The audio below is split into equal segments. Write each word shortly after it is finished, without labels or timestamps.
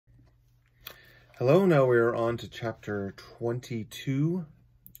Hello, now we're on to chapter 22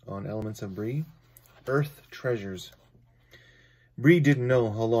 on Elements of Bree, Earth Treasures. Bree didn't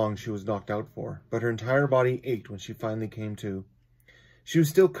know how long she was knocked out for, but her entire body ached when she finally came to. She was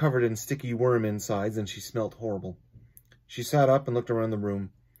still covered in sticky worm insides and she smelt horrible. She sat up and looked around the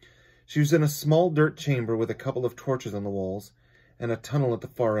room. She was in a small dirt chamber with a couple of torches on the walls and a tunnel at the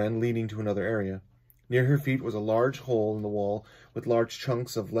far end leading to another area. Near her feet was a large hole in the wall with large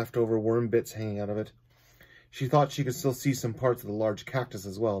chunks of leftover worm bits hanging out of it. She thought she could still see some parts of the large cactus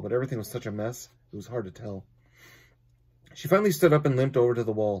as well, but everything was such a mess, it was hard to tell. She finally stood up and limped over to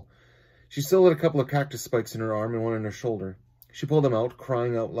the wall. She still had a couple of cactus spikes in her arm and one in her shoulder. She pulled them out,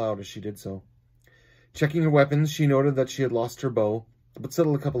 crying out loud as she did so. Checking her weapons, she noted that she had lost her bow, but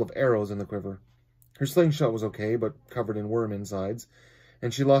still had a couple of arrows in the quiver. Her slingshot was okay, but covered in worm insides,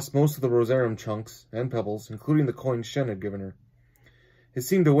 and she lost most of the rosarum chunks and pebbles, including the coin Shen had given her. It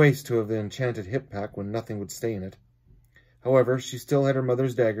seemed a waste to have the enchanted hip pack when nothing would stay in it. However, she still had her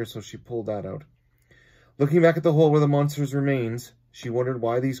mother's dagger, so she pulled that out. Looking back at the hole where the monster's remains, she wondered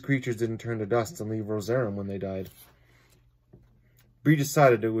why these creatures didn't turn to dust and leave rosarum when they died. Bree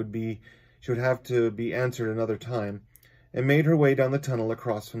decided she would have to be answered another time, and made her way down the tunnel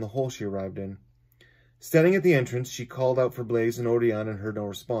across from the hole she arrived in. Standing at the entrance, she called out for Blaze and Odion and heard no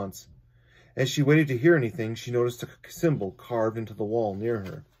response. As she waited to hear anything, she noticed a symbol carved into the wall near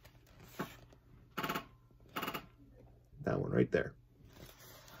her. That one right there.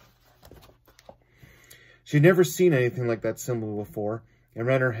 She had never seen anything like that symbol before, and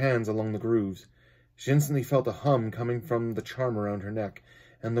ran her hands along the grooves. She instantly felt a hum coming from the charm around her neck,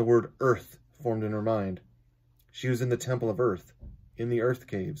 and the word Earth formed in her mind. She was in the Temple of Earth, in the Earth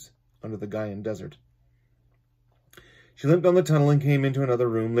Caves, under the Gaian Desert. She limped down the tunnel and came into another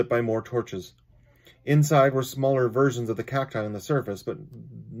room lit by more torches. Inside were smaller versions of the cacti on the surface, but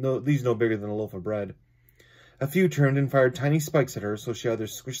these no bigger than a loaf of bread. A few turned and fired tiny spikes at her, so she either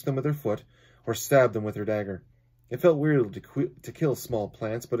squished them with her foot or stabbed them with her dagger. It felt weird to kill small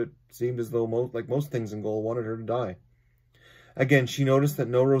plants, but it seemed as though most things in Goal wanted her to die. Again, she noticed that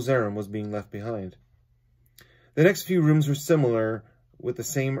no rosarum was being left behind. The next few rooms were similar, with the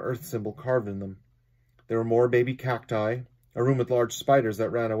same earth symbol carved in them. There were more baby cacti, a room with large spiders that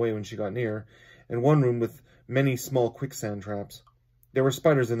ran away when she got near, and one room with many small quicksand traps. There were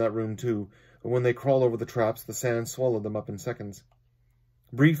spiders in that room too, but when they crawled over the traps, the sand swallowed them up in seconds.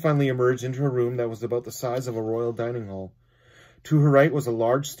 Bree finally emerged into a room that was about the size of a royal dining hall. To her right was a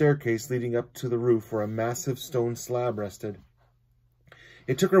large staircase leading up to the roof where a massive stone slab rested.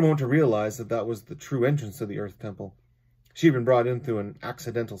 It took her a moment to realize that that was the true entrance to the Earth Temple. She had been brought in through an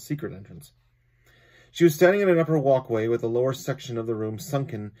accidental secret entrance. She was standing in an upper walkway with the lower section of the room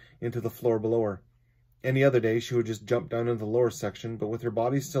sunken into the floor below her. Any other day, she would just jump down into the lower section, but with her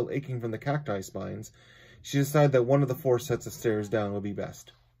body still aching from the cacti spines, she decided that one of the 4 sets of stairs down would be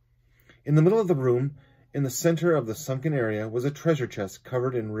best. In the middle of the room, in the center of the sunken area, was a treasure chest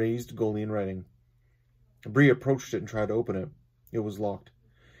covered in raised Golian writing. Bree approached it and tried to open it. It was locked.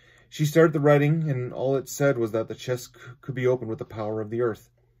 She started the writing, and all it said was that the chest could be opened with the power of the earth.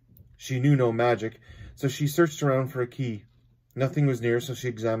 She knew no magic, so she searched around for a key. Nothing was near, so she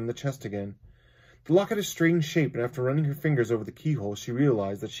examined the chest again. The lock had a strange shape, and after running her fingers over the keyhole, she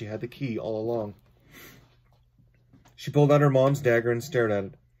realized that she had the key all along. She pulled out her mom's dagger and stared at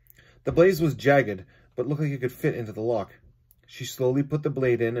it. The blade was jagged, but looked like it could fit into the lock. She slowly put the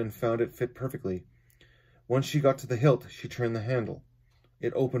blade in and found it fit perfectly. Once she got to the hilt, she turned the handle.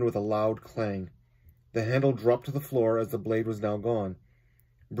 It opened with a loud clang. The handle dropped to the floor as the blade was now gone.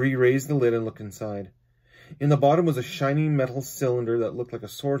 Bree raised the lid and looked inside. In the bottom was a shiny metal cylinder that looked like a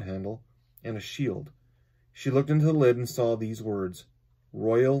sword handle and a shield. She looked into the lid and saw these words: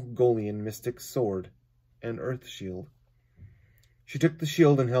 Royal Golian Mystic Sword and Earth Shield. She took the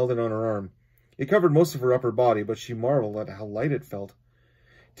shield and held it on her arm. It covered most of her upper body, but she marveled at how light it felt.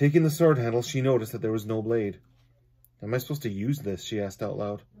 Taking the sword handle, she noticed that there was no blade. Am I supposed to use this? She asked out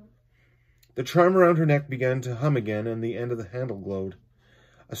loud. The charm around her neck began to hum again, and the end of the handle glowed.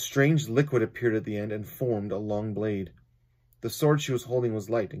 A strange liquid appeared at the end and formed a long blade. The sword she was holding was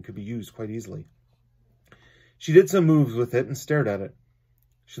light and could be used quite easily. She did some moves with it and stared at it.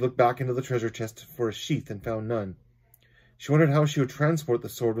 She looked back into the treasure chest for a sheath and found none. She wondered how she would transport the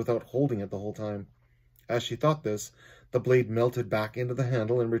sword without holding it the whole time. As she thought this, the blade melted back into the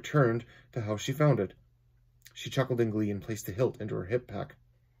handle and returned to how she found it. She chuckled in glee and placed the hilt into her hip pack.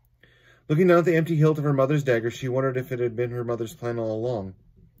 Looking down at the empty hilt of her mother's dagger, she wondered if it had been her mother's plan all along.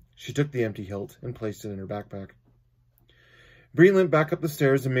 She took the empty hilt and placed it in her backpack. Bree limped back up the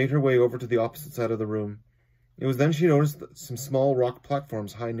stairs and made her way over to the opposite side of the room. It was then she noticed some small rock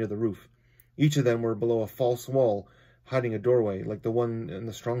platforms high near the roof. Each of them were below a false wall, hiding a doorway, like the one in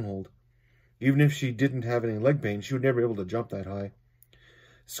the stronghold. Even if she didn't have any leg pain, she would never be able to jump that high.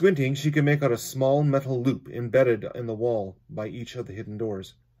 Squinting, she could make out a small metal loop embedded in the wall by each of the hidden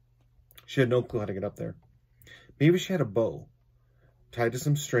doors. She had no clue how to get up there. Maybe she had a bow. Tied to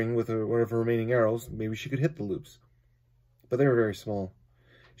some string with one of her remaining arrows, maybe she could hit the loops. But they were very small.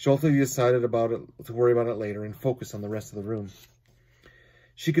 She ultimately decided to worry about it later and focus on the rest of the room.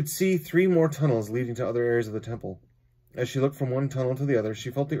 She could see 3 more tunnels leading to other areas of the temple. As she looked from one tunnel to the other, she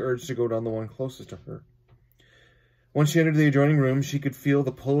felt the urge to go down the one closest to her. Once she entered the adjoining room, she could feel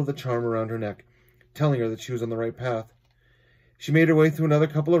the pull of the charm around her neck, telling her that she was on the right path. She made her way through another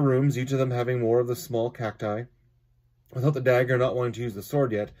couple of rooms, each of them having more of the small cacti. Without the dagger, not wanting to use the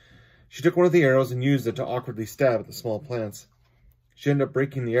sword yet, she took one of the arrows and used it to awkwardly stab at the small plants. She ended up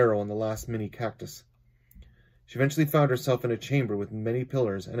breaking the arrow on the last mini cactus. She eventually found herself in a chamber with many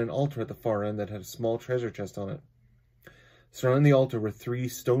pillars and an altar at the far end that had a small treasure chest on it. Surrounding the altar were 3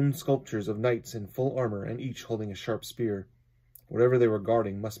 stone sculptures of knights in full armor and each holding a sharp spear. Whatever they were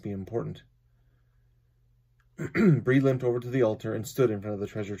guarding must be important. Bree limped over to the altar and stood in front of the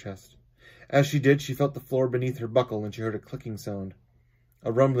treasure chest. As she did, she felt the floor beneath her buckle and she heard a clicking sound.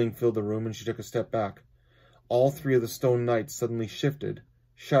 A rumbling filled the room and she took a step back. All 3 of the stone knights suddenly shifted,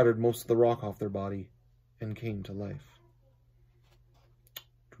 shattered most of the rock off their body, and came to life.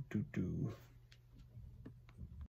 Doo-doo-doo.